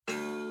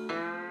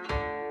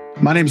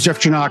My name is Jeff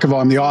Janakovo.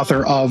 I'm the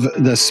author of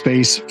The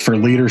Space for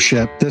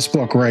Leadership. This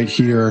book right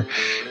here.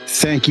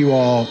 Thank you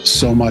all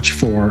so much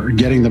for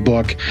getting the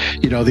book.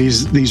 You know,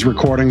 these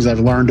recordings I've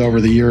learned over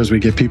the years, we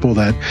get people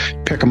that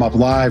pick them up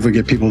live. We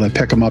get people that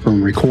pick them up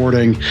in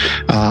recording.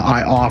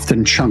 I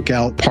often chunk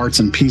out parts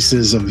and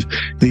pieces of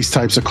these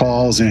types of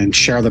calls and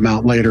share them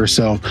out later.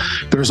 So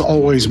there's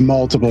always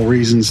multiple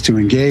reasons to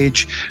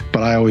engage,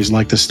 but I always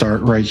like to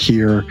start right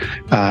here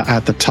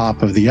at the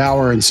top of the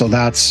hour. And so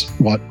that's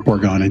what we're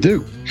going to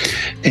do.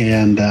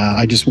 And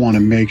I just want to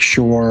make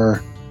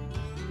sure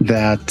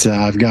that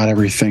I've got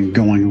everything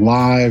going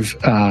live.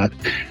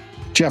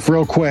 Jeff,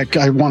 real quick,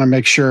 I want to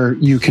make sure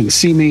you can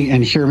see me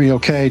and hear me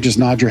okay. Just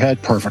nod your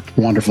head. Perfect.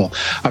 Wonderful.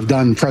 I've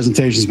done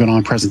presentations, been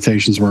on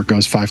presentations where it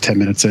goes 5-10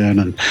 minutes in,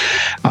 and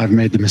I've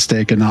made the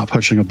mistake of not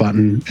pushing a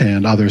button,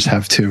 and others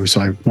have too.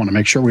 So I want to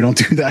make sure we don't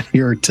do that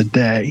here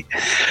today.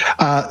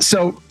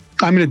 So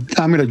I'm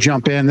gonna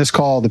jump in. This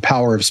call, The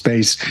Power of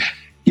Space.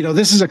 You know,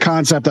 this is a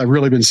concept I've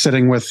really been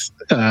sitting with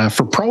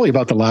for probably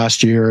about the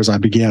last year as I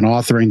began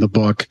authoring the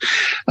book,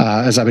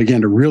 as I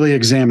began to really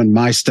examine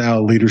my style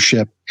of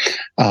leadership,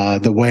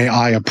 the way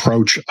I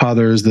approach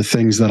others, the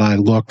things that I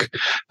look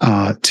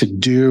to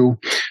do,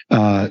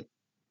 and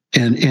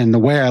the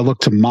way I look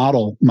to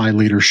model my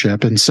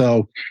leadership. And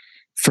so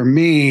for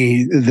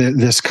me,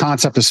 this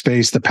concept of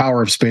space, the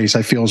power of space,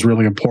 I feel is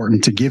really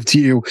important to give to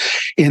you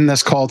in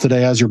this call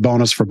today as your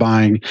bonus for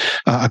buying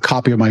a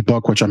copy of my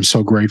book, which I'm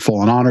so grateful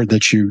and honored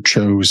that you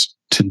chose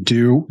to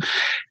do.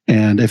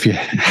 And if you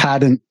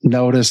hadn't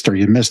noticed or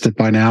you missed it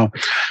by now,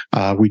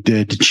 we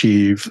did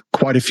achieve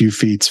quite a few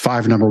feats,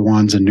 5 number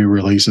ones and new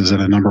releases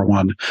and a number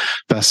 1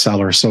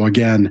 bestseller. So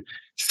again,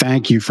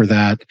 thank you for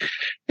that.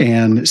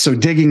 And so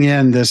digging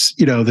in this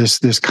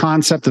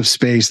concept of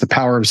space, the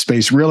power of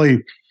space,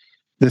 really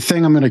the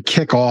thing I'm going to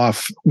kick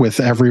off with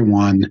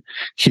everyone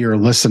here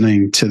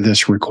listening to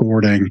this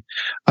recording,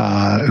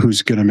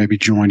 who's going to maybe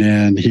join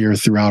in here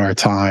throughout our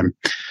time.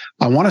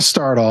 I want to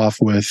start off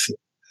with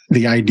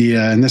the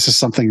idea, and this is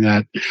something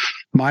that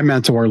my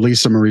mentor,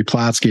 Lisa Marie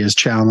Platsky, has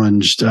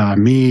challenged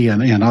me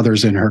and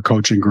others in her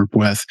coaching group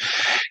with,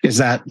 is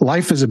that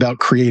life is about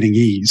creating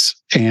ease,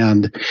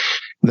 and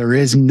there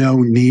is no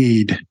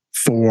need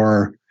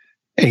for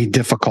a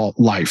difficult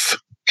life.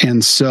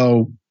 And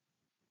so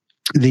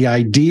the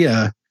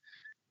idea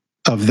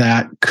of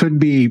that could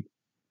be,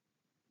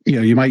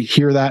 you might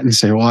hear that and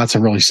say, well, that's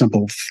a really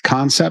simple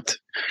concept.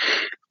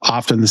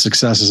 Often the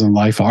successes in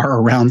life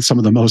are around some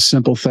of the most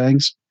simple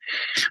things.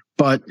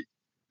 But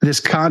this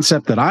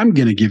concept that I'm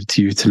going to give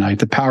to you tonight,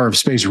 the power of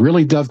space,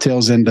 really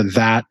dovetails into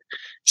that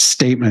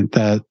statement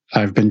that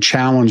I've been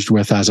challenged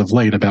with as of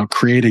late about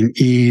creating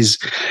ease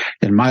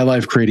in my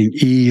life, creating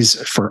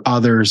ease for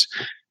others,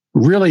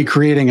 really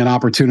creating an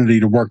opportunity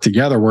to work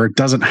together where it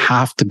doesn't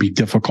have to be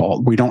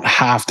difficult. We don't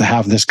have to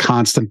have this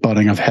constant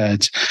butting of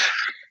heads.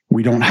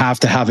 We don't have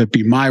to have it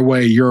be my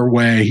way, your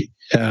way.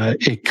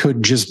 It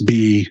could just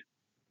be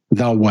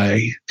the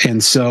way.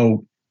 And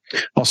so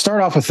I'll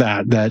start off with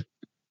that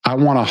I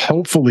want to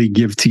hopefully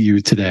give to you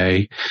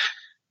today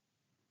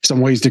some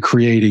ways to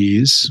create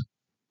ease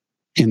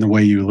in the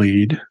way you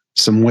lead,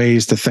 some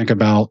ways to think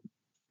about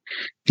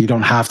you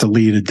don't have to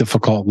lead a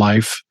difficult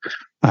life.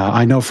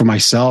 I know for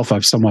myself,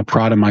 I've somewhat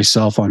prided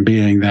myself on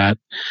being that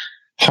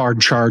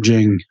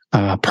hard-charging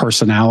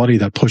personality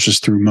that pushes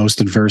through most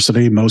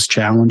adversity, most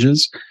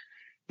challenges.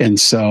 And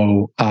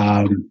so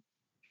I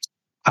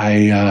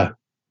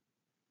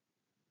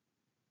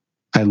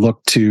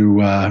look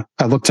to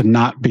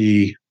not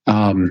be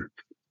that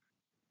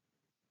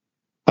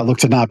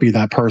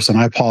person.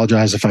 I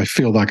apologize if I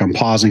feel like I'm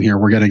pausing here.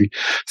 We're getting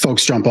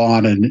folks jump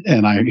on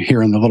and I'm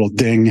hearing the little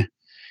ding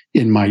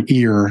in my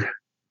ear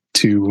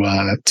to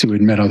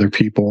admit other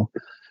people.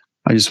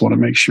 I just want to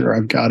make sure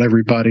I've got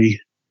everybody.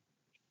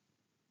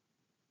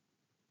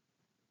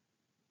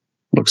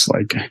 Looks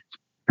like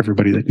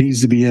everybody that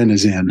needs to be in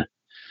is in.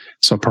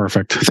 So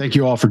perfect. Thank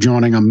you all for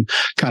joining.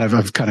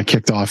 I've kind of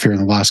kicked off here in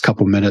the last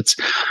couple of minutes,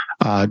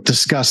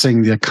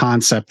 discussing the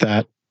concept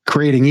that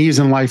creating ease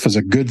in life is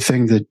a good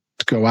thing to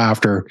go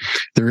after.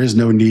 There is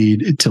no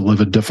need to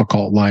live a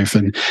difficult life.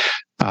 And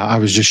I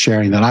was just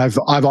sharing that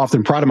I've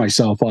often prided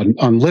myself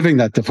on living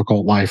that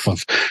difficult life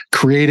of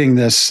creating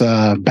this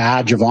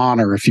badge of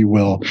honor, if you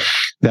will,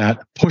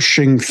 that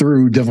pushing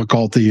through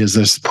difficulty is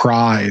this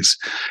prize.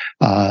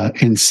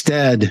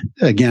 Instead,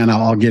 again,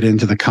 I'll get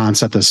into the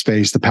concept of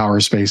space, the power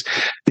of space.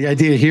 The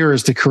idea here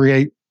is to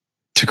create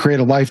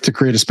a life, to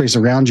create a space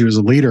around you as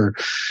a leader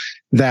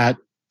that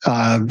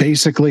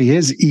basically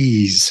is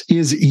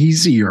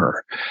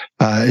easier.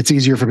 It's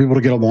easier for people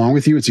to get along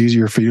with you. It's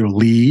easier for you to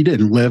lead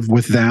and live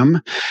with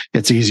them.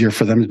 It's easier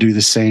for them to do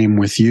the same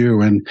with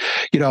you. And,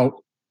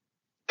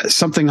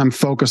 something I'm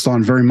focused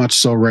on very much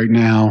so right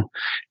now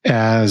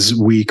as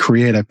we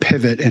create a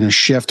pivot and a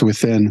shift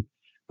within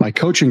my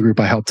coaching group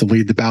I help to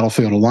lead, the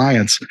Battlefield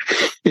Alliance,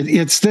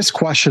 it's this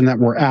question that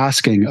we're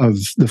asking of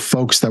the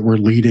folks that we're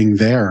leading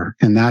there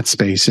in that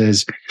space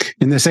is,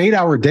 in this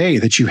 8-hour day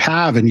that you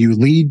have and you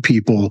lead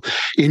people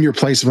in your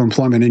place of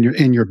employment,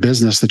 in your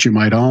business that you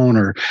might own,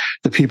 or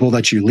the people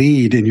that you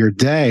lead in your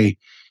day,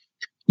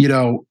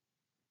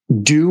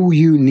 do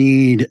you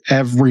need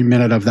every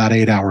minute of that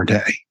 8-hour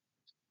day?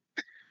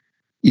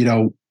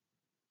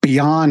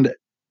 Beyond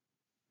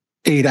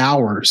 8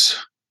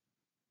 hours,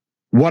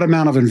 what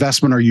amount of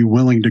investment are you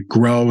willing to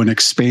grow and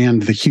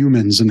expand the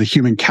humans and the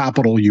human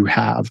capital you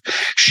have?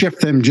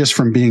 Shift them just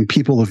from being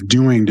people of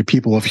doing to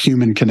people of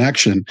human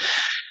connection.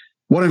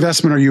 What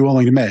investment are you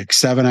willing to make?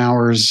 7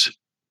 hours,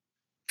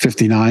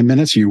 59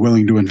 minutes? Are you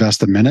willing to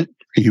invest a minute?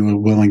 Are you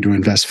willing to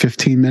invest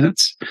 15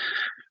 minutes?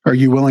 Are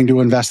you willing to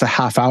invest a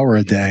half hour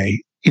a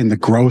day in the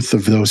growth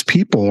of those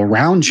people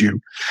around you?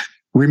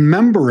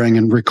 Remembering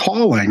and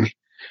recalling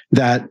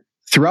that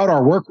throughout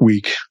our work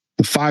week,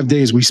 the 5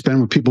 days we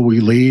spend with people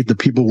we lead, the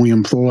people we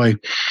employ,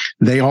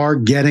 they are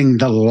getting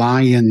the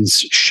lion's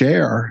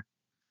share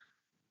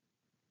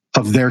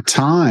of their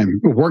time.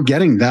 We're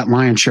getting that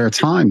lion's share of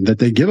time that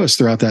they give us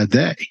throughout that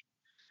day.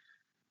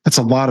 That's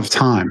a lot of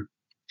time.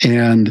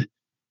 And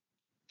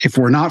if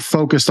we're not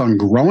focused on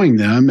growing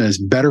them as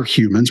better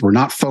humans, we're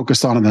not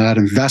focused on that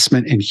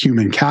investment in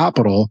human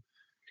capital,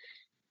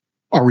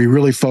 are we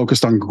really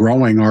focused on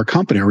growing our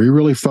company? Are we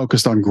really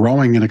focused on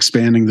growing and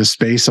expanding the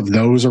space of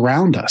those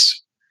around us?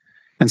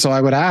 And so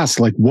I would ask,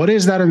 what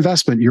is that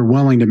investment you're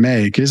willing to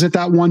make? Is it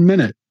that 1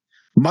 minute?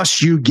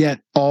 Must you get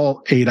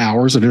all 8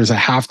 hours, or does it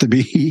have to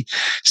be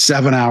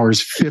 7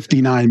 hours,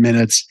 59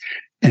 minutes,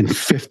 and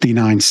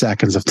 59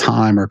 seconds of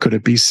time? Or could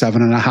it be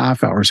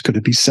 7.5 hours? Could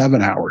it be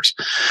 7 hours?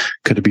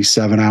 Could it be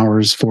 7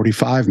 hours,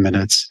 45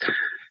 minutes?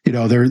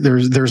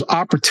 There's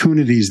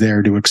opportunities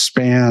there to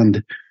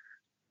expand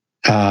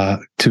the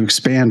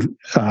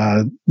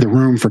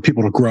room for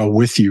people to grow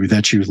with you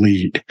that you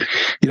lead.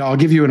 I'll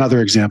give you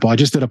another example. I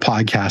just did a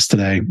podcast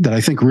today that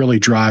I think really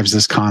drives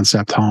this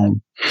concept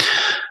home.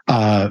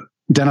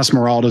 Dennis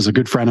Meralda is a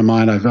good friend of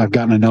mine. I've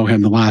gotten to know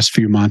him the last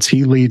few months.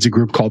 He leads a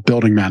group called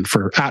Building Men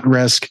for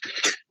at-risk,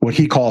 what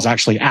he calls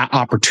actually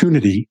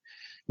at-opportunity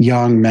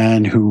young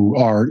men who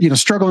are,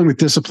 struggling with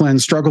discipline,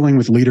 struggling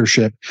with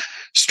leadership,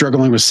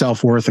 struggling with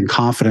self-worth and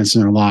confidence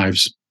in their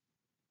lives.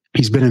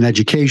 He's been in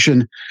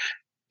education.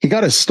 He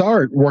got to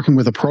start working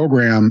with a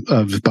program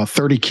of about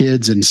 30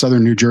 kids in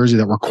southern New Jersey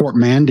that were court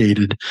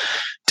mandated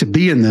to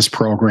be in this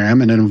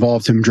program. And it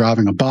involved him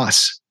driving a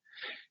bus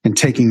and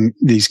taking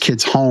these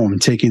kids home,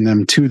 taking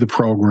them to the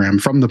program,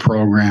 from the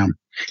program.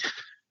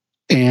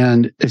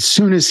 And as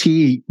soon as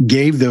he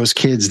gave those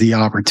kids the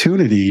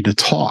opportunity to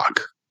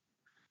talk,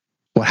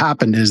 what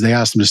happened is they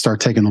asked him to start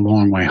taking the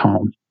long way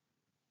home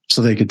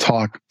so they could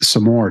talk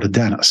some more to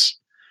Dennis,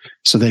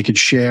 so they could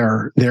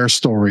share their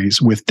stories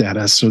with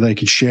Dennis, so they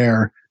could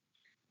share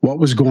what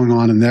was going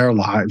on in their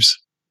lives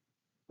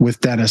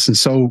with Dennis. And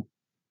so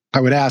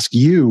I would ask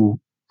you,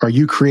 are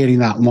you creating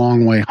that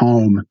long way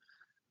home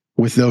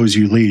with those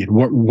you lead?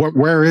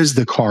 Where is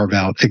the carve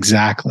out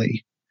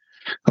exactly?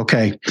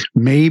 Okay,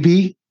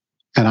 maybe,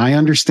 and I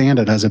understand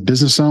it as a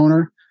business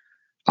owner,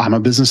 I'm a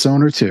business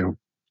owner too.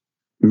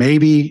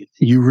 Maybe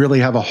you really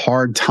have a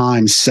hard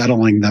time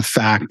settling the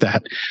fact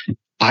that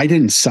I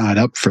didn't sign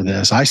up for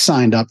this. I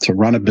signed up to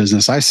run a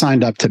business. I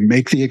signed up to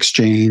make the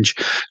exchange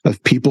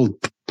of people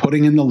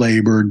putting in the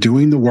labor,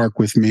 doing the work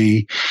with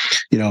me.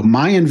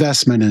 My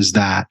investment is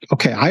that.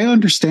 Okay, I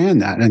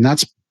understand that. And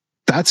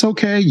that's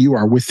okay. You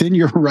are within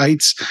your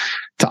rights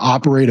to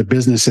operate a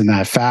business in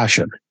that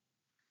fashion.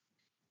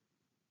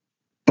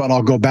 But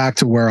I'll go back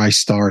to where I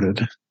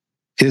started.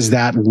 Is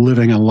that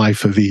living a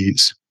life of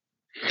ease?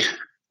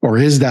 Or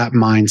is that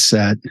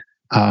mindset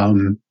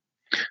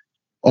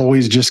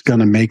always just going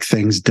to make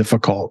things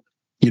difficult?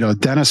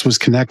 Dennis was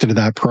connected to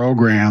that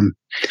program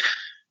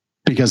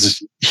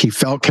because he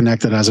felt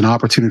connected as an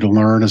opportunity to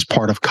learn as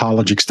part of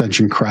college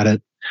extension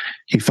credit.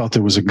 He felt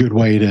it was a good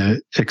way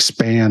to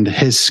expand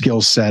his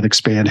skill set,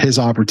 expand his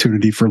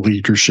opportunity for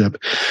leadership,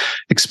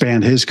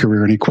 expand his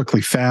career. And he quickly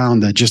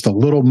found that just a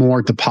little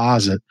more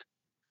deposit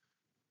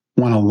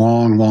went a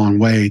long, long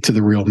way to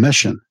the real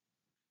mission.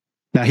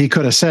 Now, he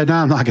could have said, no,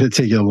 I'm not going to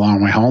take you a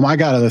long way home. I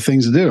got other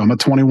things to do. I'm a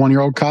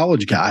 21-year-old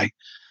college guy.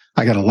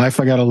 I got a life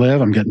I got to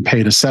live. I'm getting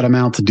paid a set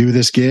amount to do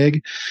this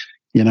gig.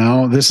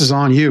 This is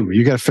on you.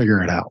 You got to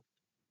figure it out.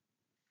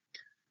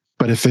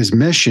 But if his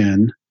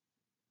mission,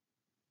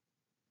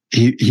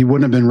 he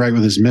wouldn't have been right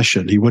with his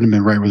mission. He wouldn't have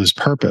been right with his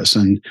purpose.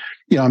 And,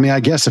 I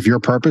guess if your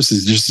purpose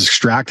is just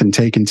extract and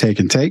take and take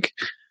and take,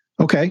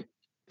 okay,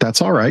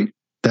 that's all right.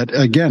 That,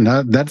 again,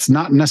 that's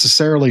not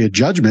necessarily a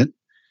judgment.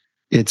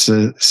 It's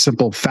a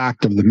simple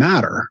fact of the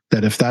matter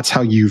that if that's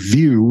how you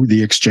view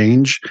the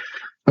exchange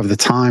of the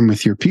time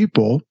with your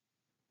people,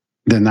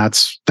 then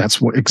that's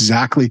what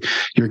exactly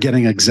you're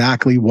getting,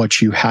 exactly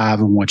what you have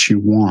and what you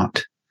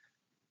want.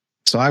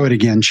 So I would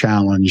again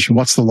challenge,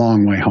 what's the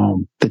long way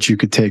home that you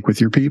could take with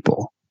your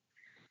people?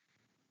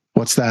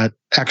 What's that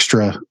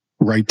extra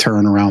right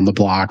turn around the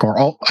block? Or,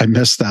 oh, I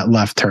missed that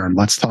left turn.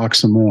 Let's talk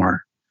some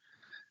more.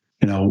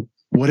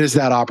 what is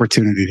that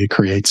opportunity to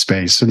create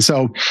space? And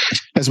so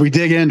as we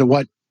dig into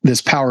what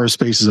this Power of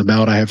Space is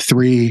about, I have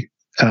three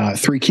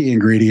key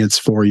ingredients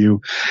for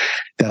you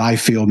that I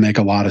feel make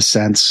a lot of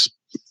sense.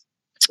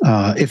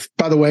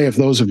 By the way, if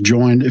those have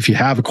joined, if you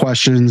have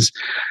questions,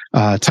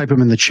 type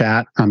them in the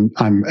chat.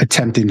 I'm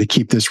attempting to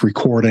keep this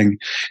recording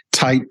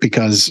tight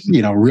because,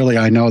 really,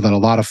 I know that a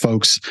lot of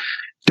folks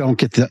don't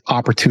get the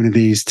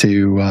opportunities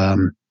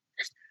to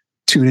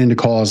tune into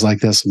calls like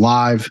this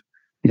live.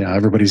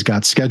 Everybody's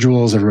got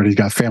schedules, everybody's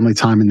got family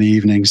time in the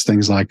evenings,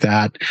 things like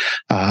that.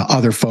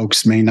 Other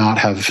folks may not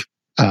have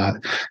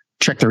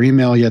checked their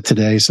email yet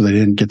today, so they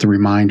didn't get the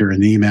reminder in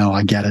the email.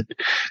 I get it.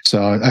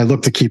 So I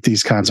look to keep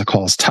these kinds of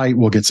calls tight.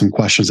 We'll get some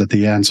questions at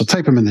the end. So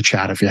type them in the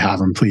chat if you have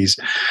them, please.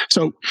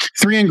 So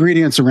 3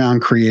 ingredients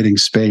around creating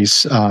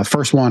space.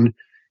 First one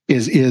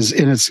is,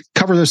 and it's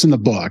cover this in the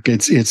book.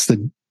 It's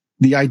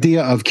the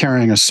idea of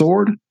carrying a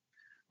sword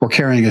or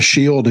carrying a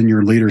shield in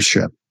your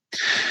leadership.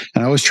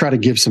 And I always try to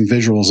give some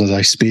visuals as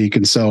I speak.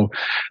 And so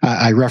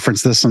I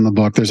reference this in the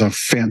book. There's a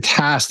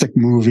fantastic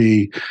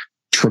movie,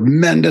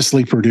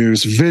 tremendously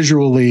produced,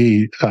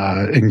 visually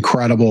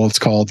incredible. It's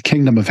called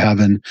Kingdom of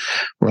Heaven.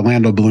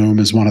 Orlando Bloom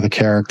is one of the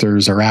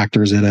characters or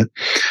actors in it.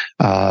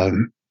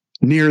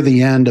 Near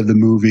the end of the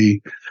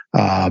movie,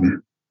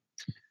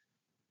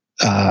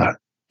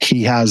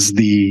 he has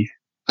the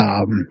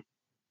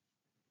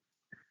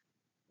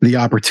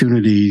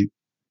opportunity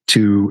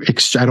to,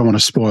 I don't want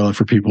to spoil it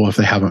for people if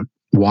they haven't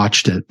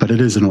watched it, but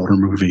it is an older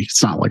movie.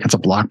 It's not like it's a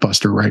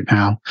blockbuster right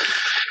now.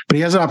 But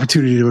he has an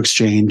opportunity to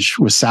exchange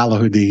with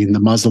Salahuddin, the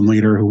Muslim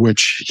leader,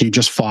 which he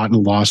just fought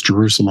and lost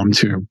Jerusalem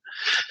to.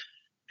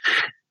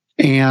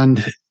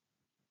 And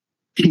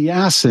he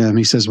asks him,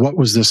 he says, "What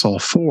was this all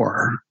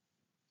for?"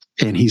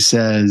 And he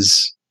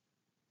says,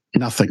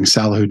 "Nothing."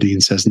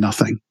 Salahuddin says,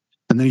 "Nothing."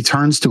 And then he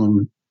turns to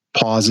him,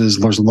 pauses,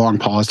 there's a long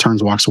pause,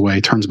 turns, walks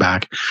away, turns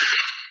back,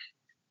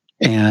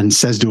 and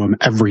says to him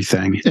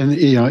everything. And,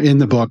 in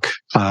the book,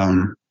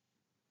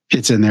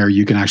 it's in there.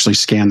 You can actually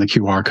scan the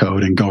QR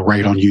code and go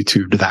right on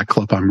YouTube to that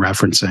clip I'm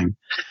referencing.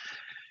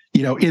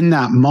 In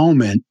that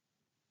moment,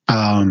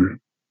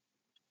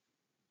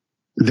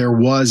 there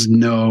was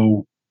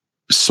no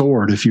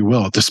sword, if you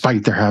will,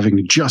 despite there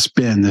having just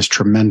been this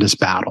tremendous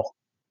battle.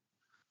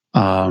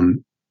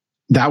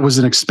 That was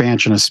an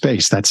expansion of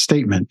space. That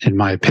statement, in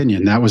my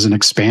opinion, that was an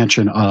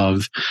expansion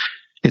of,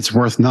 it's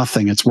worth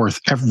nothing, it's worth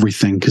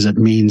everything because it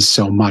means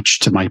so much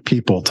to my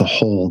people to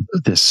hold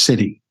this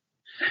city.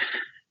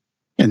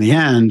 In the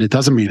end, it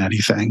doesn't mean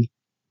anything,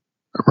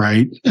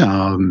 right?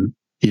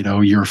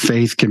 Your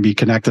faith can be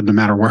connected no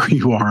matter where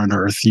you are on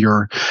earth.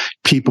 Your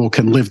people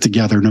can live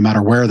together no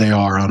matter where they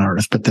are on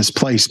earth. But this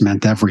place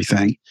meant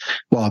everything,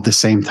 while at the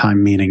same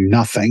time meaning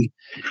nothing.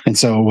 And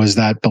so it was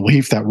that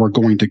belief that we're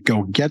going to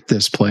go get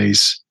this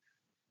place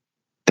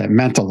that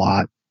meant a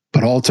lot.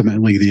 But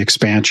ultimately, the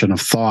expansion of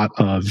thought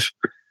of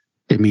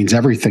it means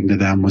everything to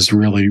them was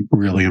really,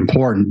 really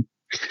important.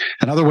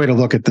 Another way to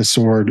look at the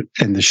sword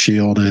and the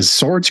shield is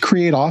swords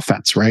create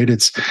offense, right?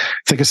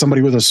 Think of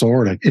somebody with a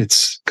sword.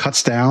 It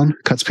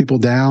cuts people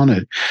down.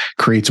 It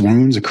creates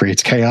wounds. It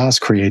creates chaos,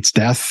 creates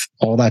death,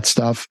 all that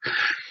stuff.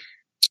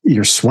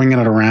 You're swinging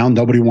it around.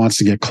 Nobody wants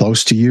to get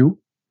close to you.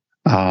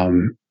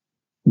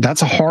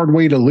 That's a hard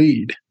way to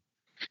lead.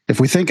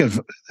 If we think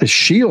of a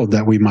shield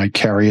that we might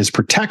carry as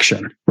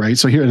protection, right?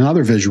 So here,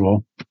 another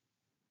visual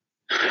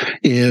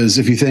is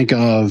if you think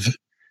of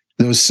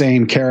those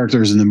same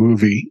characters in the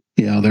movie,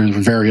 there's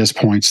various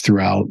points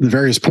throughout, the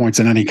various points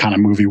in any kind of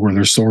movie where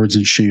there's swords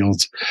and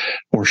shields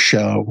or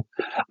show.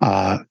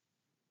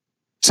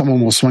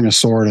 Someone will swing a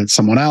sword at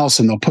someone else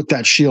and they'll put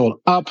that shield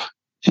up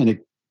and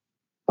it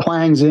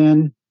clangs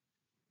in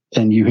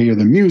and you hear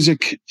the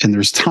music and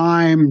there's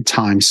time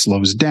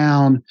slows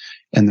down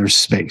and there's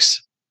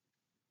space.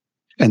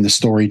 And the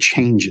story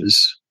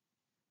changes.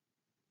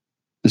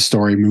 The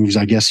story moves,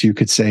 I guess you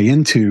could say,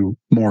 into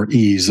more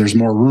ease. There's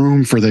more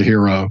room for the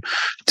hero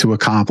to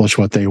accomplish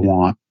what they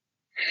want.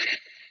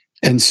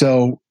 And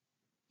so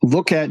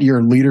look at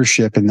your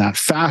leadership in that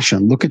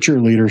fashion. Look at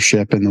your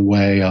leadership in the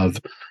way of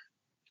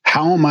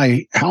how am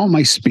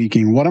I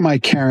speaking? What am I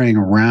carrying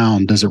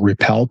around? Does it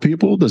repel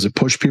people? Does it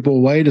push people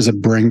away? Does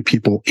it bring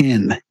people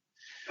in?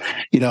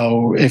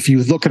 If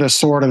you look at a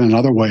sword in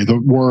another way, the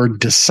word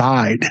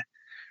decide,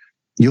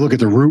 you look at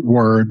the root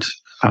word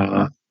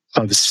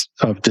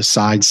of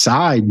decide,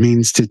 side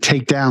means to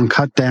take down,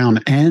 cut down,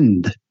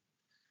 end.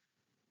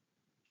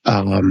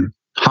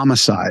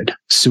 Homicide,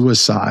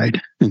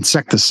 suicide,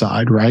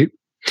 insecticide, right?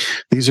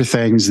 These are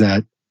things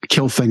that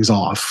kill things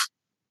off.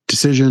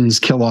 Decisions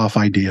kill off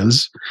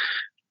ideas.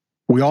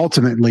 We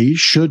ultimately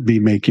should be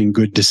making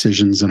good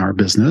decisions in our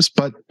business,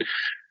 but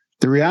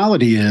the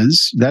reality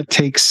is that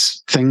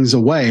takes things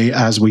away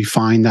as we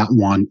find that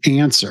one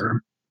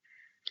answer.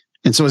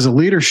 And so as a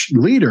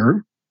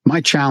leader,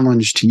 my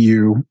challenge to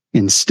you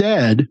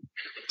instead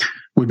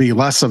would be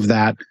less of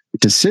that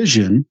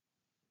decision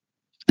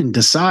and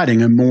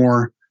deciding and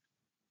more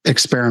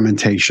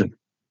experimentation,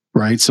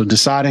 right? So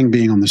deciding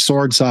being on the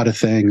sword side of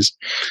things,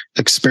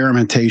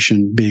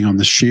 experimentation being on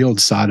the shield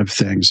side of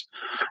things,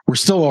 we're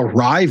still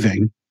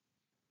arriving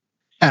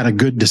at a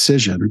good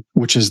decision,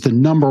 which is the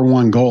number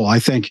one goal. I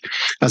think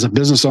as a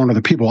business owner,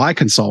 the people I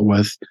consult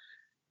with,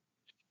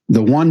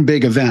 the one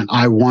big event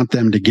I want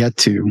them to get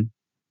to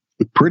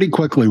pretty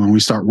quickly when we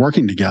start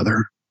working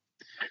together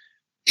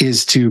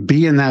is to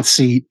be in that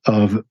seat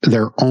of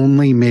they're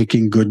only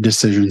making good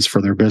decisions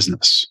for their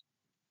business.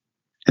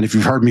 And if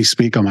you've heard me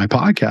speak on my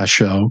podcast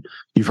show,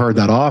 you've heard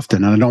that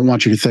often. And I don't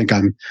want you to think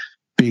I'm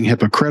being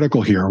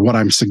hypocritical here. What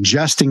I'm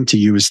suggesting to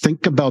you is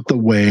think about the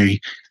way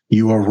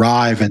you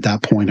arrive at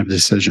that point of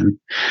decision.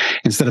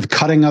 Instead of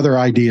cutting other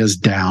ideas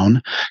down,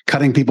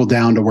 cutting people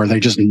down to where they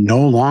just no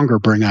longer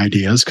bring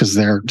ideas because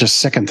they're just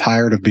sick and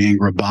tired of being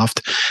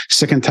rebuffed,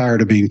 sick and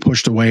tired of being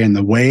pushed away in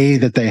the way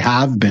that they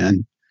have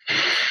been.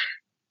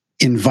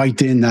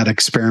 Invite in that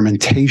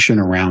experimentation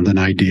around an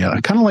idea,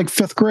 kind of like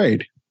fifth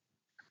grade.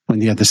 When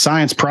you had the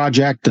science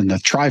project and the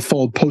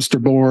trifold poster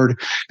board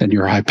and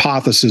your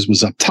hypothesis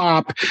was up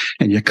top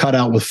and you cut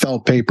out with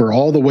felt paper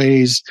all the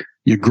ways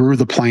you grew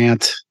the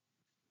plant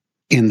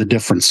in the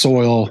different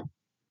soil,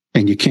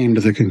 and you came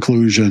to the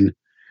conclusion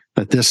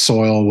that this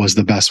soil was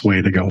the best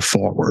way to go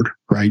forward,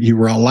 right? You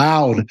were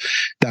allowed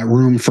that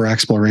room for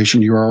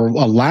exploration. You were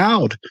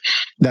allowed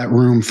that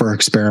room for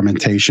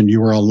experimentation.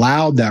 You were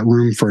allowed that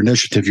room for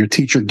initiative. Your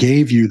teacher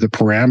gave you the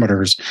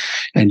parameters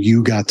and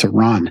you got to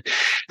run.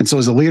 And so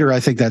as a leader, I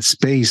think that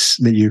space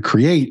that you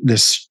create,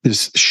 this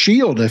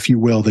shield, if you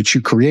will, that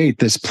you create,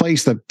 this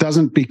place that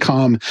doesn't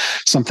become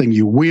something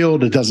you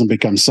wield, it doesn't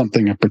become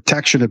something of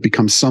protection, it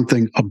becomes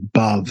something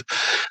above,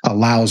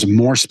 allows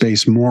more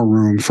space, more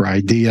room for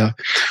idea,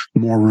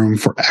 more room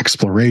for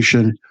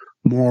exploration,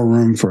 more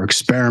room for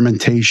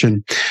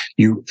experimentation.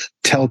 You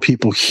tell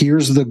people,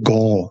 here's the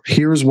goal.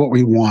 Here's what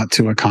we want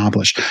to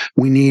accomplish.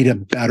 We need a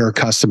better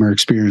customer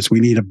experience. We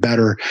need a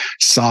better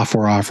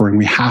software offering.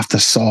 We have to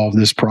solve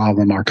this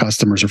problem our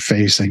customers are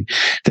facing.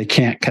 They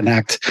can't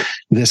connect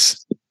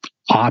this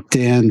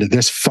opt-in to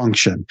this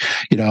function.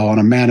 On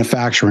a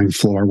manufacturing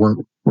floor,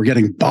 we're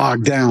getting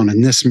bogged down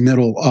in this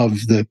middle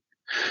of the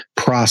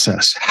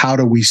process. How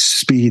do we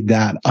speed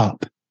that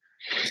up?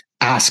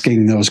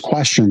 Asking those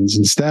questions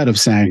instead of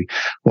saying,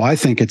 well, I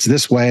think it's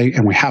this way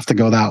and we have to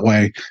go that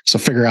way. So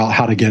figure out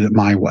how to get it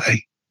my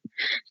way.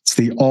 It's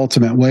the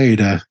ultimate way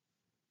to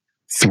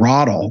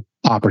throttle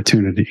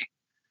opportunity,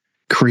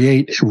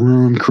 create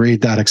room,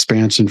 create that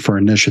expansion for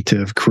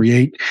initiative,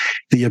 create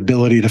the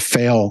ability to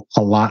fail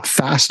a lot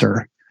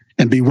faster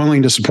and be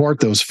willing to support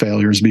those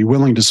failures, be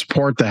willing to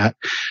support that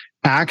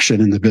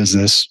action in the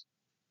business.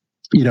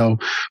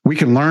 We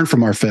can learn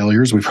from our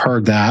failures. We've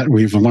heard that.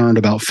 We've learned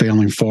about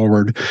failing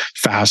forward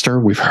faster.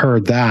 We've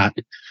heard that.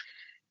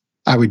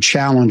 I would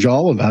challenge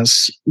all of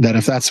us that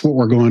if that's what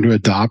we're going to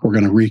adopt, we're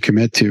going to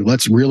recommit to,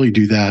 let's really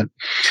do that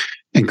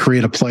and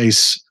create a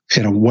place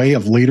in a way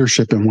of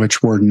leadership in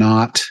which we're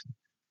not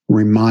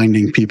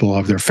reminding people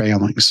of their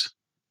failings.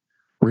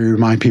 We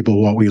remind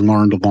people what we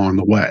learned along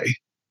the way.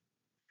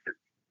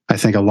 I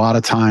think a lot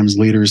of times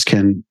leaders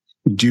can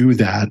do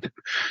that,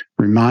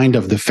 remind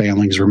of the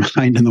failings,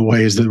 remind in the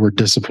ways that were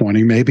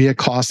disappointing. Maybe it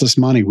cost us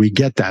money. We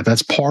get that.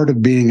 That's part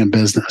of being in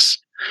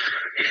business.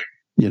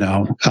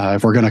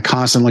 If we're going to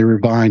constantly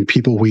remind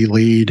people we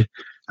lead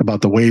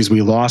about the ways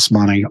we lost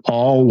money,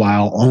 all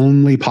while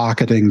only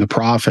pocketing the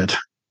profit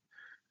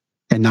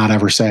and not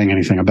ever saying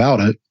anything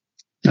about it,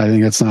 I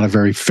think that's not a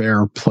very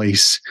fair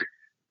place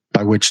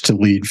by which to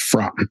lead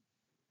from.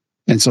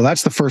 And so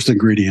that's the first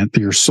ingredient,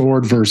 your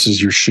sword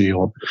versus your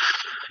shield.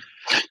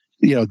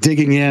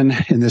 Digging in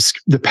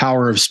the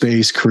power of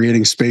space,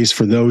 creating space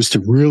for those to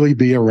really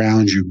be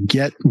around you,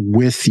 get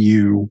with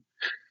you,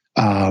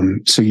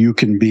 so you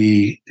can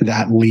be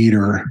that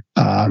leader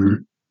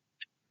in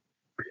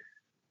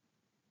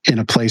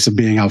a place of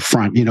being out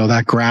front.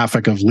 That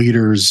graphic of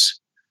leaders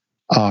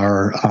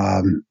are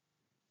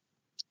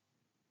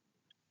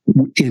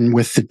in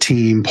with the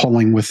team,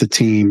 pulling with the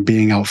team,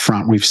 being out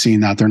front. We've seen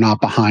that. They're not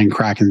behind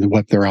cracking the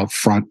whip. They're out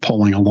front,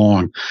 pulling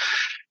along.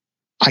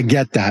 I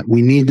get that.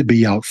 We need to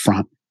be out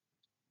front.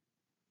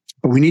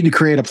 But we need to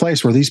create a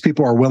place where these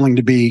people are willing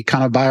to be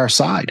kind of by our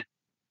side,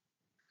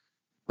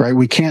 right?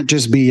 We can't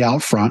just be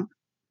out front,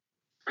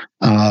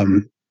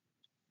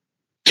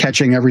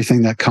 catching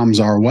everything that comes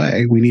our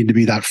way. We need to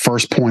be that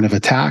first point of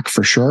attack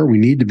for sure. We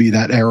need to be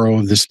that arrow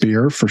of the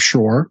spear for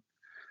sure.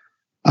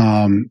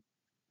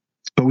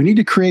 But we need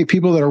to create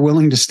people that are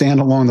willing to stand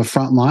along the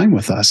front line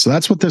with us. So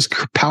that's what this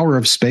power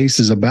of space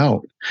is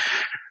about.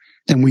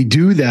 And we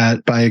do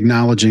that by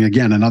acknowledging,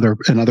 again,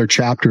 another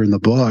chapter in the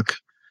book.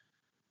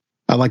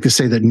 I like to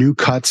say that new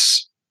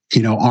cuts,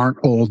 aren't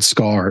old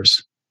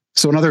scars.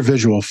 So another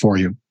visual for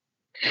you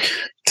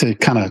to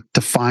kind of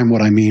define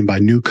what I mean by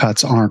new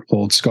cuts aren't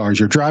old scars.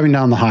 You're driving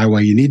down the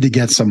highway, you need to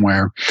get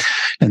somewhere,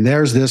 and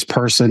there's this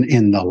person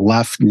in the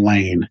left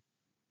lane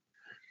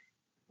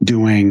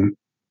doing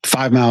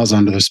 5 miles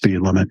under the speed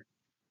limit.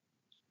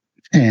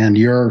 And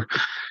you're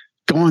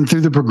going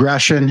through the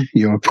progression,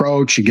 you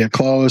approach, you get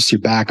close, you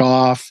back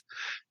off,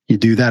 You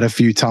do that a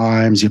few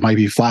times. You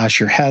might flash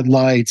your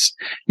headlights.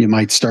 You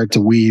might start to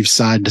weave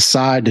side to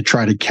side to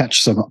try to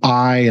catch some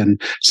eye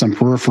and some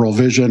peripheral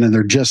vision, and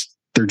they're just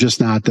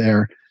not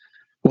there.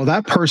 Well,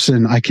 that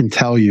person, I can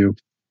tell you,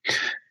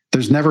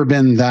 there's never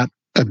been that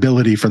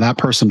ability for that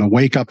person to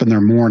wake up in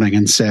their morning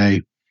and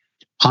say,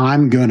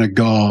 I'm going to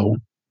go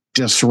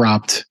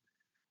disrupt,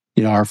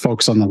 our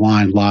folks on the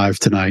line live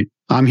tonight.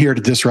 I'm here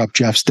to disrupt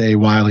Jeff's day,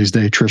 Wiley's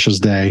day, Trisha's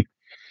day.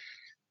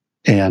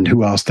 And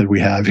who else did we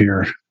have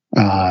here?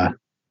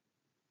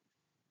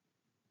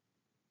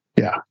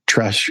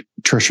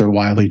 Trisha,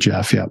 Wiley,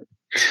 Jeff. Yep.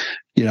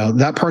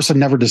 That person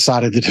never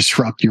decided to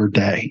disrupt your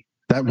day.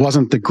 That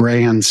wasn't the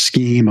grand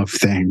scheme of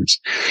things.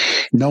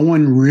 No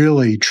one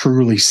really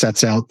truly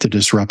sets out to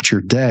disrupt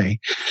your day.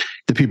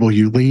 The people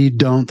you lead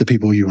don't. The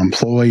people you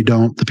employ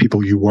don't. The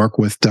people you work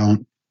with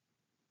don't.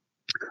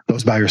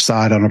 Those by your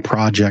side on a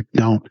project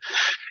don't.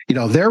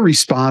 Their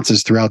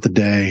responses throughout the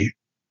day,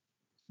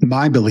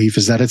 my belief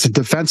is that it's a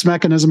defense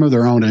mechanism of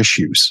their own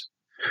issues,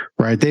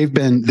 right? They've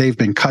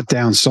been cut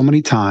down so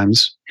many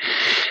times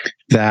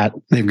that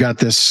they've got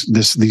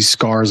these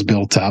scars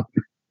built up.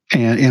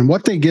 And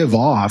what they give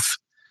off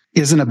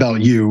isn't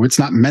about you. It's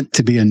not meant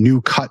to be a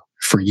new cut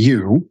for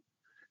you.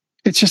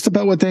 It's just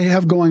about what they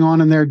have going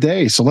on in their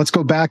day. So let's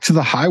go back to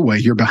the highway.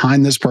 You're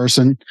behind this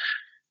person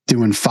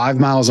doing 5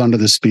 miles under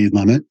the speed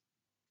limit.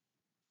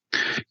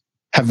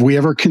 Have we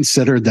ever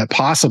considered that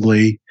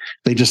possibly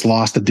they just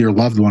lost a dear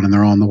loved one and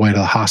they're on the way to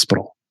the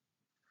hospital?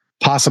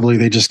 Possibly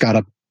they just got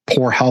a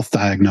poor health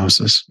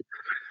diagnosis.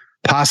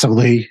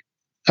 Possibly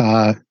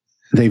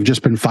they've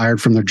just been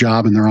fired from their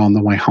job and they're on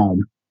the way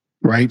home,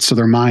 right? So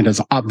their mind is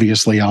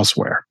obviously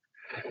elsewhere.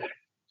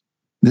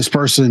 This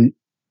person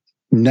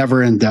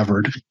never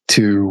endeavored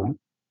to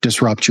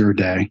disrupt your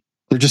day.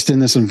 They're just in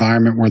this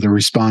environment where they're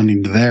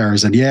responding to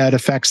theirs. And yeah, it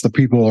affects the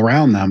people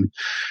around them,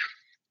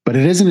 but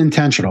it isn't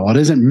intentional. It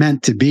isn't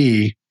meant to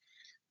be.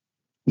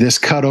 This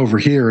cut over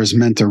here is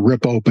meant to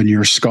rip open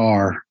your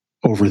scar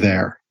over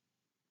there,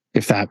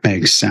 if that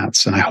makes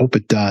sense. And I hope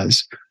it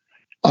does.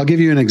 I'll give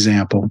you an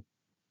example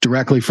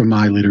directly from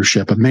my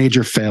leadership, a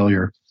major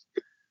failure.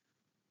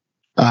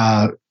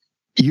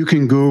 You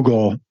can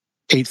Google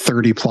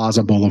 830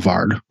 Plaza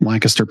Boulevard,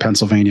 Lancaster,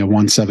 Pennsylvania,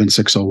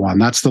 17601.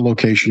 That's the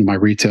location of my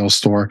retail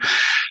store.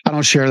 I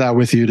don't share that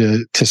with you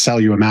to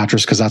sell you a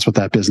mattress because that's what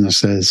that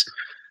business is.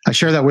 I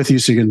share that with you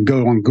so you can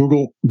go on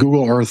Google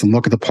Earth and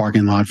look at the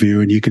parking lot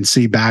view, and you can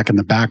see back in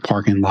the back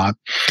parking lot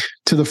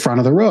to the front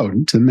of the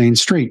road, to the main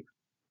street.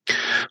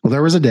 Well,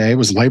 there was a day, it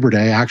was Labor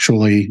Day,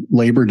 actually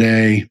Labor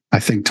Day, I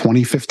think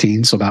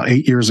 2015. So about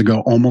 8 years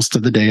ago, almost to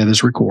the day of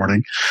this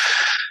recording,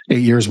 8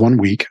 years, 1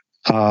 week.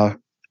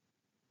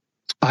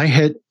 I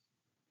hit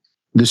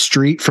the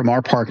street from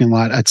our parking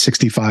lot at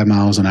 65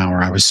 miles an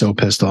hour. I was so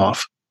pissed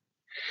off.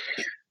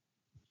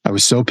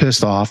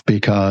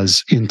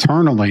 Because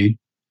internally,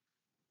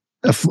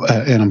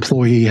 an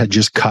employee had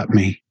just cut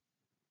me.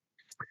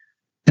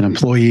 An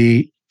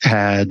employee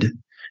had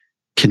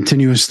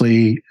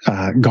continuously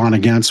gone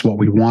against what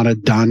we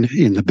wanted done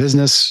in the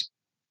business,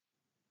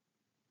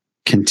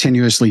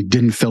 continuously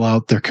didn't fill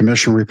out their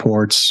commission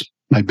reports.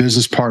 My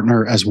business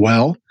partner as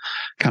well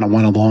kind of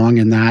went along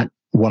in that,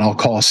 what I'll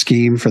call a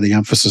scheme for the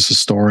emphasis of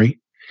story,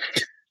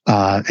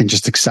 and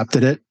just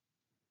accepted it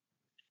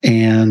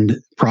and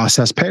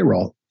processed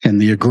payroll. And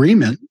the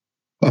agreement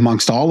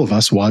amongst all of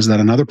us was that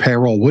another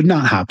payroll would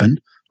not happen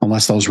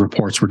unless those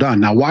reports were done.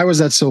 Now, why was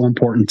that so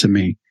important to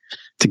me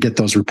to get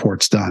those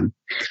reports done?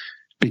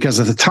 Because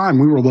at the time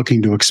we were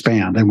looking to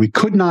expand, and we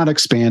could not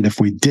expand if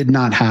we did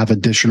not have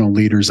additional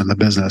leaders in the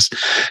business.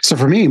 So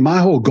for me, my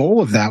whole goal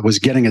of that was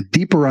getting a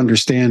deeper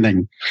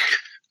understanding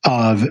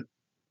of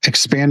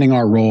expanding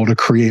our role to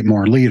create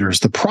more leaders.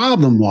 The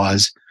problem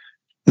was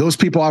those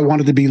people I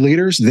wanted to be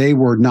leaders, they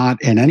were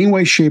not in any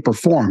way, shape, or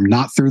form,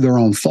 not through their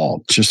own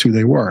fault, just who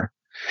they were.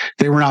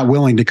 They were not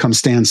willing to come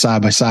stand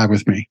side by side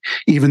with me,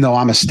 even though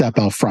I'm a step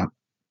out front.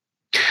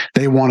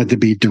 They wanted to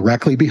be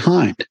directly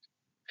behind.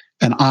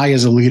 And I,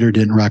 as a leader,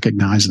 didn't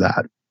recognize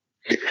that.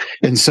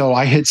 And so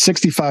I hit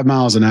 65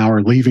 miles an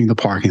hour leaving the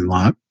parking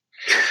lot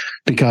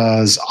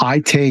because I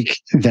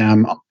take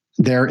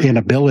their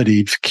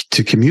inability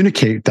to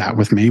communicate that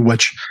with me,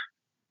 which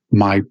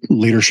my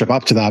leadership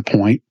up to that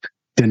point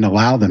didn't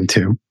allow them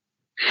to.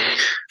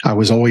 I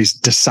was always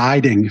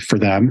deciding for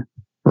them,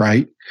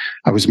 right?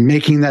 I was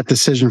making that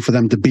decision for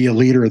them to be a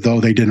leader,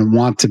 though they didn't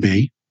want to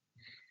be,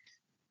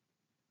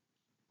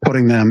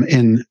 putting them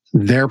in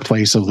their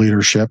place of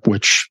leadership,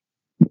 which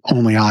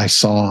only I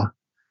saw.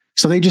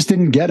 So they just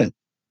didn't get it,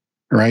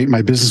 right?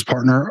 My business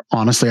partner,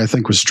 honestly, I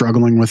think was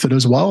struggling with it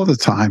as well at the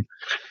time.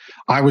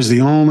 I was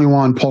the only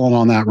one pulling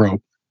on that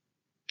rope.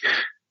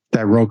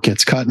 That rope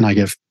gets cut and I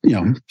get,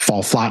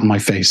 fall flat in my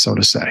face, so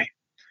to say.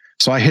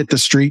 So I hit the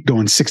street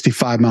going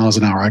 65 miles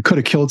an hour. I could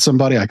have killed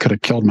somebody. I could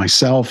have killed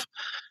myself.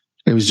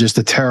 It was just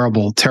a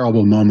terrible,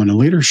 terrible moment of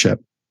leadership.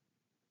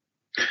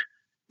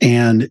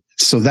 And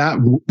so that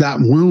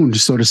wound,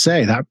 so to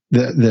say, that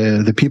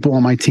the people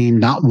on my team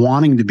not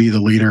wanting to be the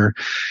leader,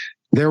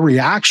 their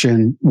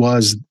reaction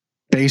was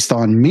based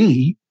on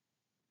me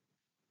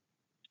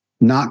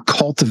not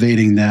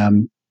cultivating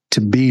them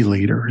to be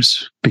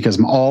leaders, because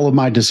all of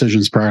my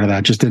decisions prior to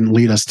that just didn't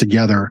lead us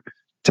together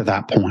to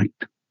that point.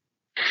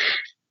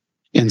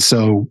 And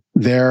so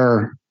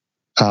their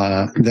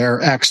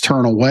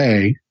external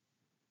way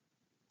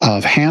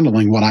of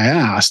handling what I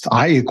asked,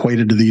 I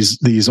equated to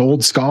these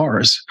old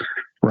scars,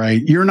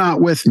 right? You're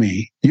not with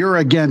me. You're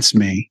against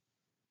me.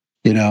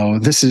 You know,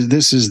 this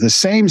is the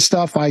same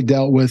stuff I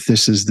dealt with.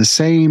 This is the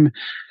same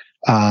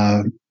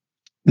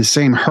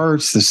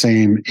hurts, the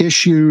same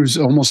issues,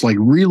 almost like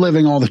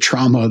reliving all the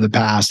trauma of the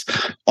past,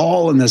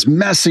 all in this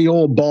messy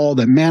old ball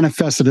that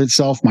manifested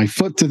itself, my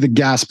foot to the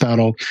gas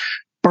pedal,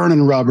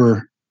 burning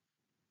rubber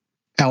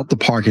out the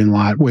parking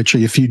lot, which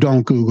if you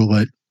don't Google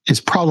it, is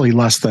probably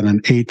less than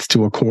an eighth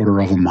to a quarter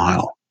of a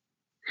mile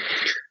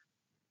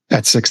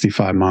at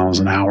 65 miles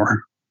an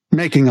hour,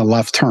 making a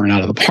left turn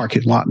out of the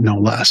parking lot, no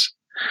less.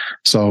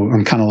 So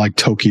I'm kind of like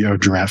Tokyo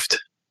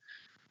Drift.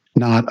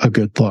 Not a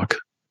good look.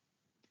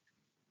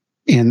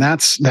 And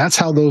that's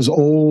how those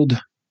old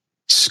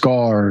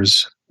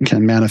scars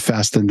can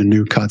manifest into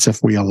new cuts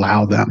if we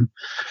allow them.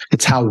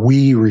 It's how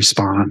we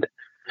respond,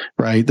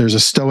 right? There's a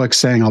Stoic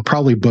saying, I'll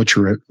probably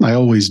butcher it. I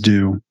always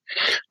do.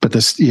 But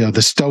this,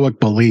 the Stoic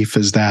belief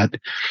is that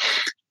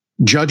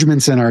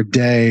judgments in our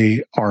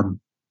day are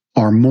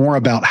more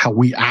about how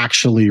we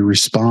actually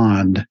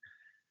respond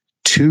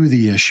to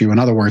the issue. In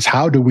other words,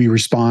 how do we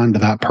respond to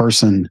that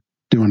person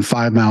doing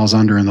 5 miles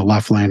under in the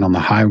left lane on the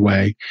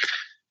highway,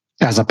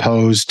 as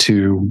opposed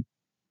to,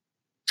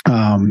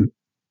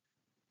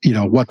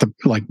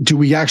 do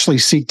we actually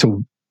seek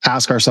to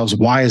ask ourselves,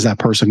 why is that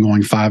person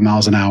going 5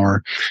 miles an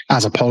hour,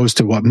 as opposed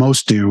to what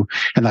most do?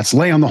 And that's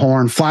lay on the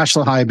horn, flash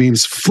the high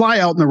beams, fly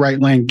out in the right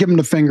lane, give them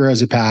the finger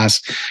as you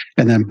pass,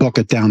 and then book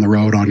it down the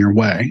road on your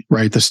way,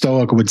 right? The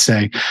Stoic would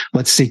say,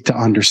 let's seek to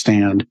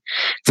understand,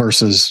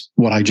 versus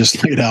what I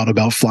just laid out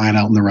about flying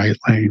out in the right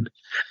lane.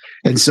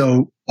 And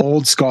so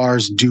old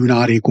scars do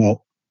not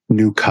equal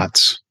new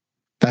cuts.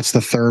 That's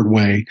the third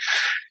way,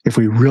 if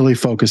we really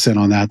focus in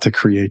on that, to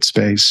create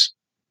space.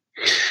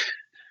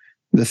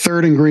 The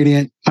third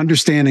ingredient,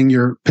 understanding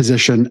your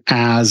position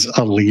as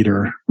a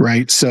leader,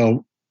 right?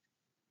 So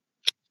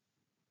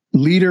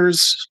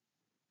leaders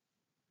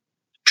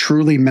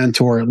truly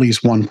mentor at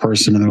least one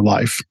person in their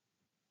life.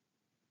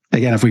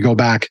 Again, if we go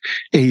back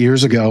 8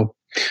 years ago,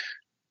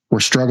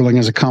 we're struggling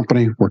as a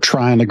company. We're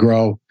trying to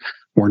grow.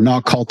 We're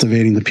not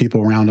cultivating the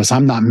people around us.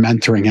 I'm not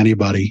mentoring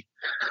anybody.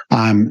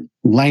 I'm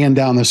laying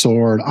down the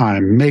sword.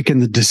 I'm making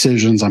the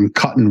decisions. I'm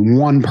cutting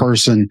one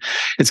person.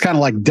 It's kind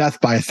of like death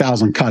by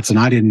 1,000 cuts, and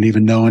I didn't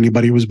even know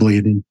anybody was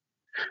bleeding.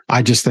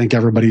 I just think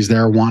everybody's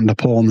there wanting to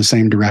pull in the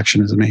same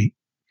direction as me.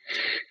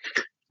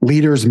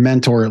 Leaders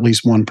mentor at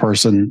least one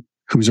person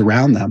who's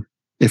around them.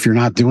 If you're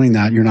not doing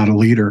that, you're not a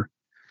leader.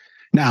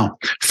 Now,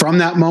 from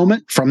that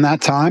moment, from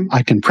that time,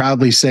 I can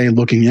proudly say,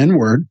 looking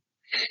inward,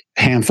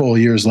 a handful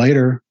of years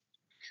later,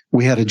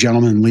 we had a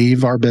gentleman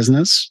leave our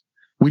business.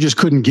 We just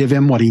couldn't give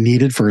him what he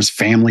needed for his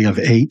family of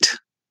 8.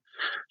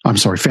 I'm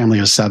sorry, family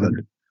of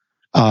 7.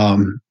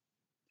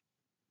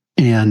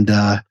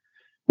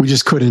 We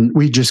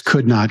just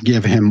could not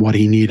give him what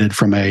he needed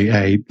from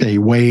a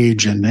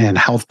wage and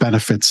health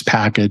benefits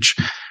package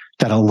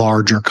that a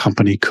larger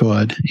company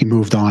could. He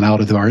moved on out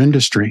of our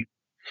industry.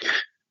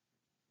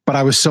 But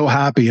I was so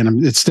happy,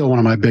 and it's still one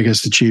of my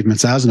biggest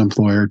achievements as an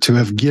employer, to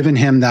have given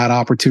him that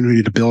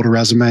opportunity to build a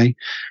resume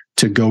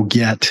to go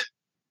get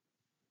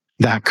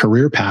that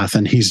career path.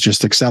 And he's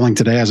just excelling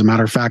today. As a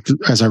matter of fact,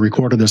 as I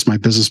recorded this, my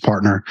business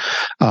partner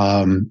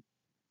went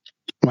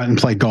and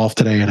played golf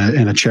today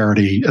in a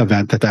charity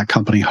event that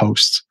company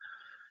hosts.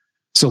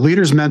 So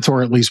leaders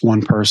mentor at least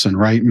one person,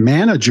 right?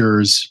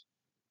 Managers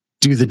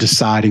do the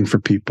deciding for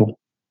people.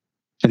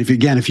 And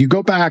if you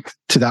go back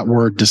to that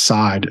word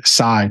side,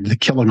 the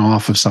killing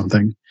off of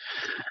something,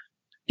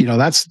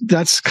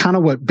 that's kind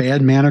of what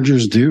bad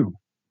managers do,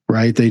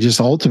 right? They just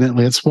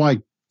ultimately, it's why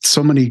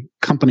so many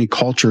company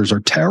cultures are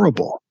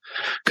terrible,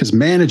 because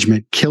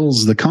management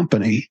kills the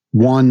company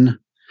one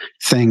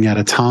thing at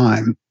a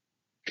time.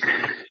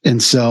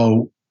 And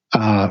so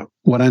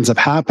what ends up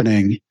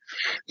happening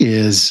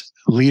is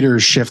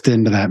leaders shift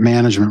into that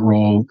management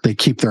role. They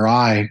keep their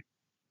eye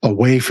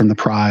away from the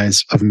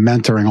prize of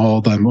mentoring all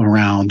of them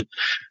around.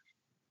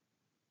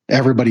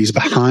 Everybody's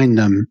behind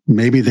them.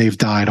 Maybe they've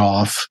died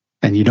off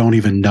and you don't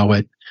even know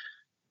it.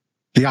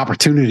 The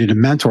opportunity to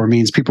mentor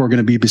means people are going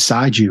to be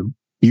beside you.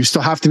 You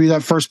still have to be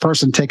that first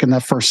person taking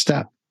that first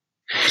step.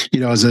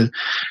 To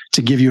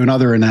give you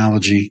another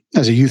analogy,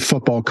 as a youth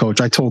football coach,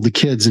 I told the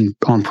kids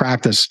on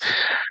practice,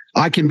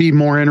 I can be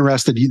more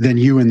interested than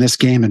you in this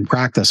game in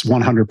practice,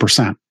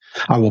 100%.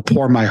 I will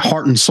pour my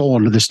heart and soul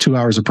into this 2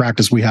 hours of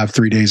practice we have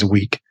 3 days a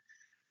week.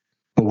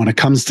 But when it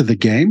comes to the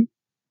game,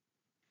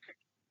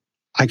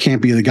 I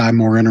can't be the guy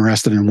more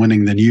interested in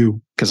winning than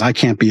you, because I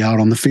can't be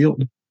out on the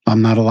field.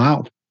 I'm not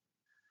allowed.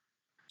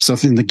 So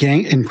in the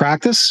game, in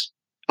practice,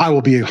 I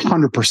will be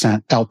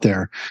 100% out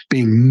there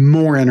being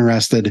more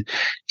interested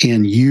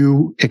in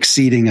you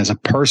exceeding as a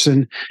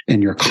person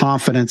and your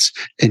confidence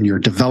and your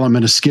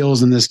development of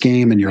skills in this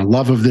game and your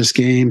love of this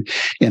game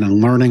and in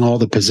learning all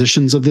the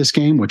positions of this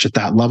game, which at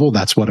that level,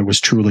 that's what it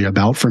was truly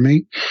about for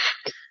me.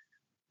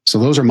 So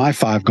those are my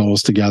 5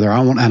 goals together.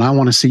 I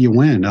want to see you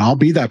win, and I'll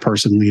be that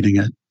person leading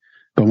it.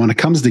 But when it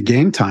comes to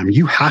game time,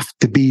 you have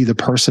to be the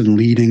person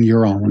leading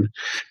your own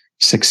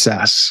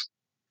success.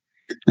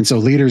 And so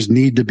leaders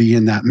need to be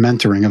in that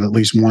mentoring of at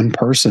least one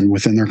person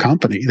within their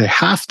company. They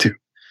have to.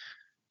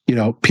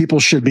 People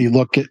should be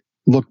looked at,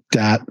 look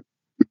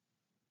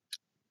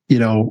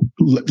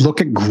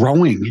at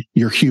growing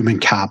your human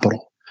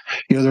capital.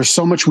 There's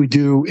so much we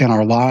do in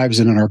our lives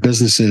and in our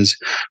businesses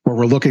where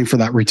we're looking for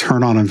that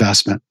return on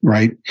investment,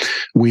 right?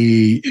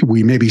 We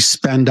maybe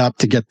spend up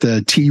to get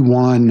the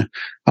T1.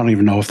 I don't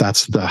even know if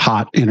that's the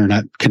hot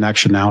internet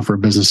connection now for a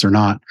business or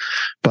not,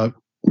 but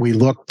we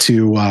look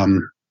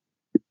to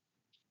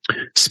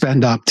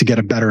spend up to get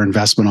a better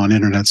investment on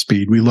internet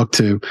speed. We look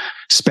to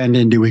spend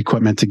into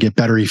equipment to get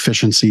better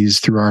efficiencies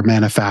through our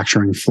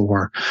manufacturing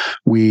floor.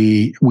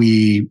 We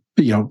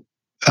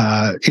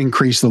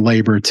increase the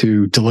labor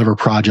to deliver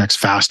projects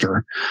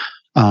faster.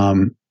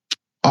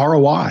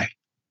 ROI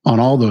on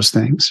all those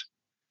things.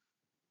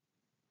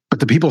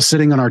 But the people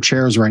sitting in our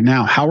chairs right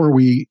now, how are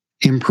we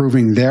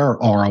improving their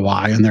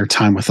ROI and their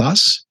time with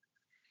us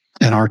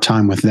and our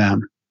time with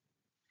them?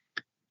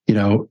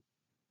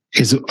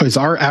 Is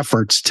our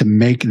efforts to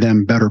make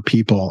them better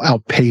people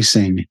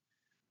outpacing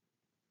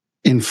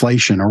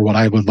inflation, or what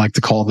I would like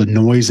to call the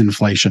noise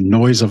inflation,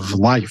 noise of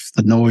life,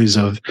 the noise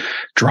of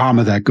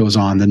drama that goes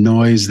on, the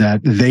noise that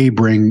they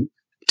bring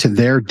to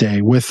their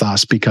day with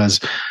us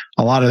because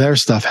a lot of their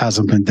stuff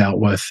hasn't been dealt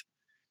with?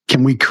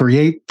 Can we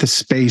create the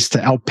space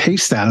to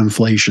outpace that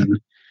inflation?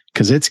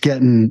 Because it's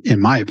getting, in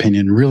my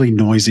opinion, really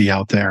noisy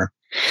out there.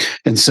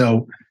 And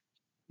so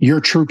your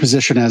true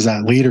position as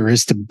that leader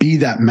is to be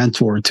that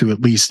mentor to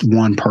at least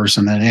one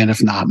person, and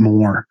if not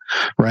more,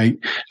 right?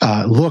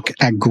 Look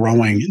at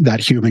growing that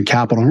human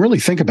capital and really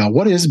think about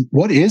what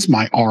is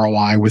my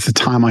ROI with the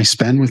time I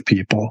spend with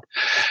people.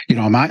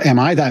 Am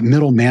I that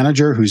middle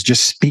manager who's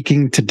just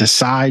speaking to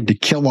decide to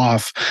kill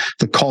off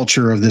the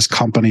culture of this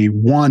company,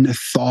 one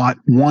thought,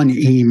 one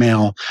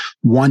email,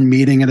 one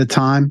meeting at a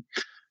time?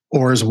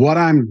 Or is what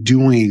I'm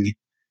doing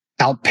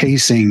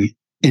outpacing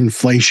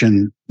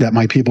inflation that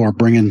my people are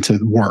bringing to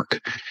work?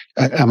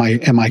 Am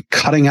I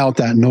cutting out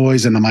that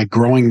noise, and am I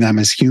growing them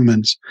as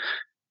humans?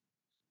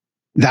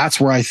 That's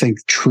where I think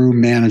true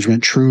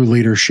management, true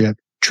leadership,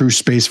 true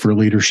space for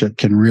leadership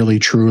can really,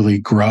 truly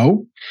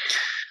grow.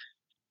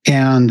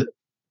 And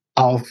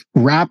I'll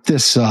wrap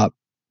this up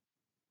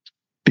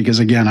because,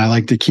 again, I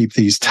like to keep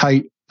these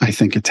tight. I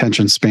think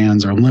attention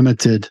spans are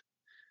limited,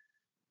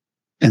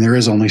 and there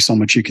is only so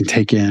much you can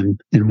take in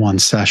one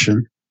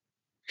session.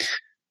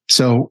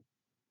 So,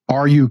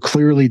 are you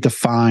clearly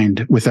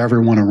defined with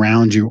everyone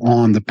around you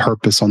on the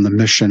purpose, on the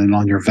mission, and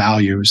on your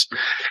values?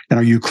 And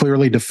are you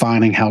clearly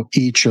defining how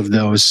each of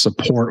those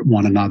support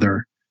one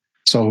another?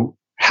 So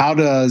how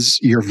does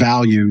your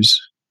values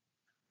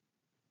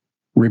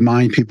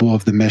remind people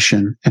of the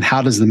mission? And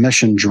how does the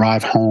mission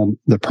drive home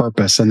the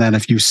purpose? And then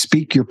if you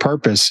speak your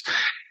purpose,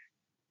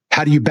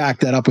 how do you back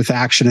that up with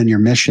action in your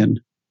mission?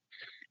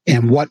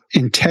 And what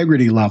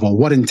integrity level,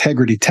 what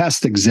integrity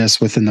test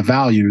exists within the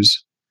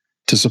values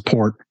to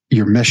support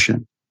your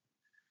mission?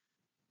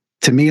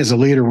 To me, as a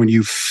leader, when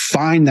you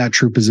find that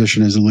true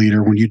position as a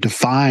leader, when you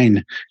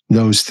define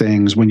those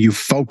things, when you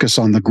focus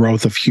on the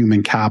growth of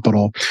human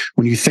capital,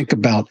 when you think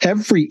about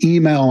every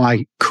email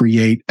I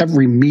create,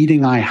 every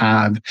meeting I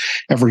have,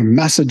 every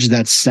message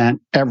that's sent,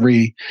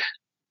 every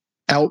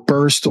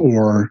outburst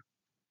or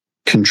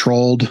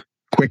controlled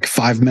quick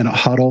 5-minute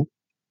huddle,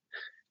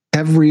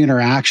 every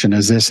interaction,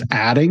 is this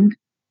adding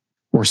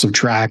or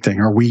subtracting?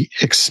 Are we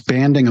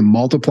expanding and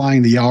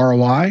multiplying the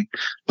ROI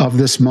of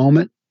this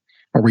moment?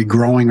 Are we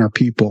growing our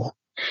people?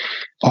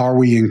 Are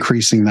we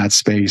increasing that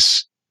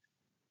space?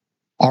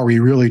 Are we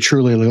really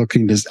truly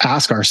looking to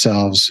ask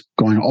ourselves,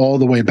 going all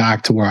the way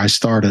back to where I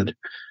started,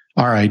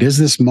 all right, is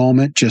this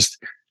moment just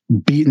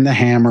beating the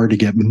hammer to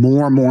get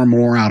more and more and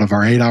more out of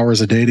our 8 hours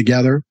a day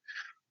together?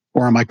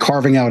 Or am I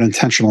carving out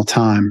intentional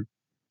time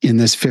in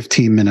this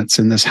 15 minutes,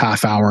 in this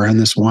half hour, in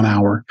this 1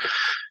 hour?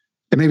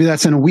 And maybe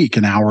that's in a week,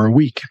 an hour a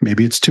week.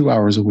 Maybe it's 2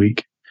 hours a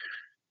week.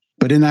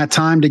 But in that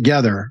time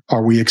together,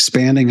 are we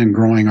expanding and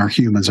growing our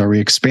humans? Are we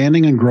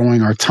expanding and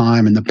growing our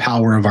time and the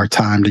power of our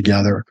time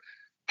together?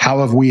 How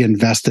have we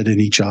invested in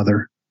each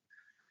other?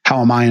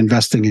 How am I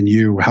investing in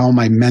you? How am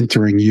I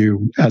mentoring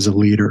you as a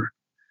leader?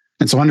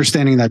 And so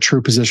understanding that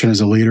true position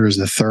as a leader is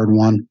the third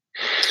one.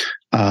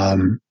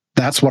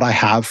 That's what I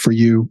have for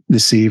you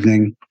this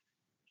evening.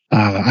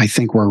 I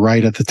think we're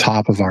right at the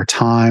top of our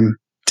time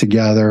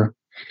together.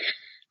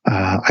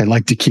 I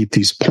like to keep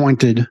these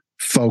pointed,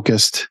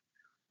 focused.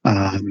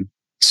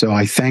 So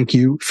I thank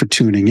you for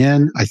tuning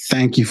in. I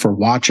thank you for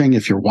watching.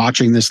 If you're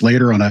watching this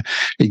later on a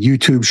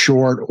YouTube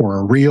short or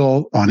a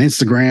reel on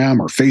Instagram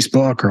or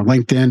Facebook or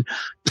LinkedIn,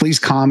 Please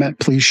comment,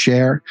 please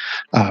share,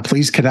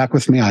 please connect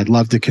with me. I'd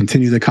love to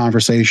continue the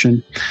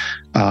conversation.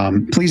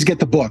 Please get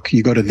the book.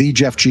 You go to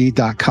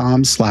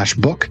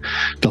thejeffg.com/book.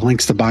 The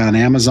links to buy on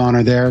Amazon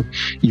are there.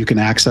 You can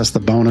access the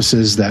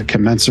bonuses that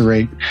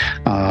commensurate.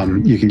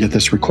 You can get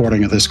this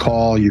recording of this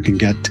call. You can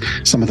get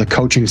some of the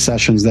coaching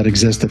sessions that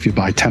exist if you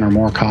buy 10 or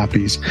more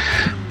copies.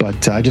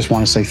 But I just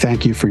want to say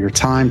thank you for your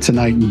time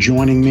tonight and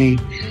joining me.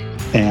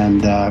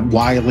 And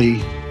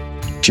Wiley,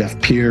 Jeff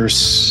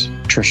Pierce,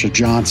 Tricia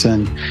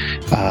Johnson,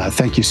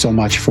 thank you so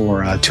much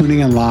for tuning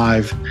in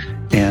live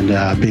and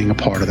being a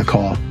part of the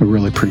call. We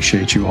really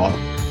appreciate you all.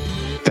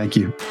 Thank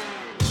you.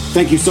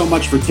 Thank you so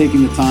much for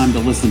taking the time to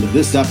listen to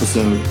this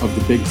episode of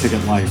The Big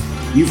Ticket Life.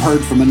 You've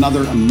heard from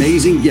another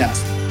amazing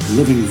guest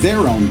living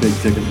their own big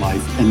ticket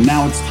life, and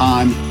now it's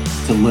time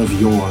to live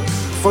yours.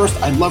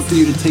 First, I'd love for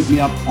you to take me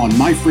up on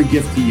my free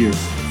gift to you.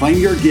 Claim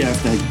your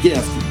gift at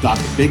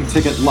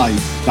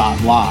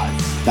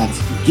gift.thebigticketlife.live. That's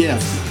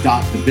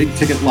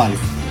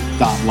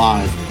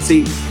gift.thebigticketlife.live.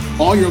 See,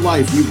 all your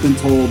life you've been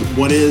told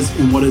what is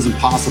and what isn't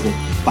possible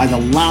by the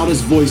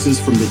loudest voices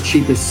from the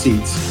cheapest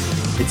seats.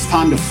 It's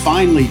time to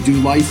finally do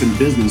life and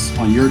business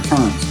on your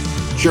terms.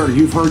 Sure,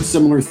 you've heard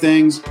similar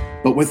things,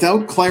 but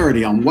without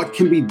clarity on what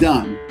can be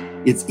done,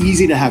 it's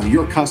easy to have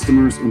your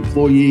customers,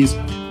 employees,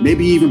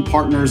 maybe even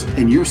partners,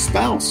 and your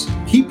spouse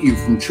keep you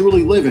from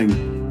truly living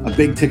a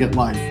big ticket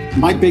life.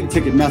 My big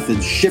ticket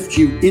methods shift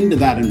you into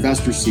that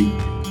investor seat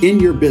in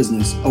your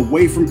business,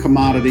 away from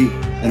commodity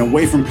and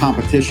away from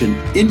competition,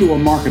 into a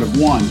market of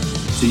one,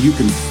 so you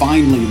can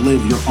finally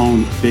live your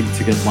own big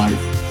ticket life.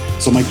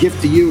 So my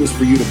gift to you is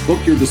for you to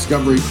book your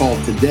discovery call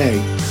today,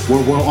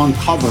 where we'll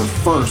uncover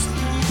first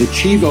the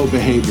Chivo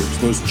behaviors,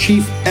 those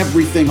chief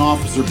everything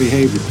officer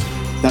behaviors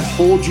that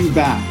hold you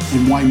back,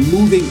 and why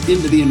moving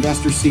into the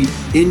investor seat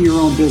in your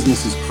own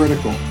business is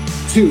critical.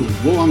 2,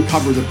 we'll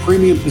uncover the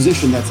premium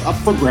position that's up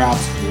for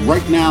grabs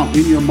right now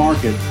in your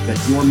market that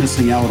you're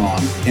missing out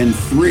on. And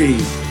 3,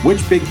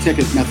 which big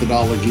ticket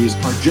methodologies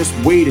are just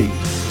waiting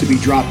to be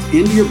dropped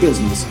into your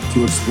business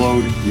to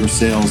explode your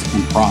sales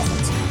and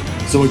profits.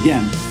 So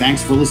again,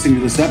 thanks for listening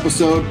to this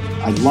episode.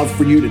 I'd love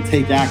for you to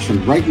take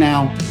action right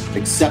now.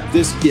 Accept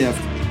this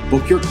gift,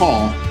 book your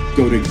call,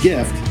 go to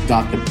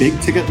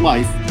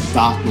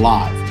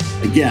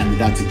gift.thebigticketlife.live. Again,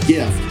 that's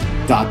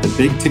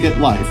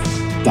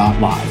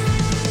gift.thebigticketlife.live.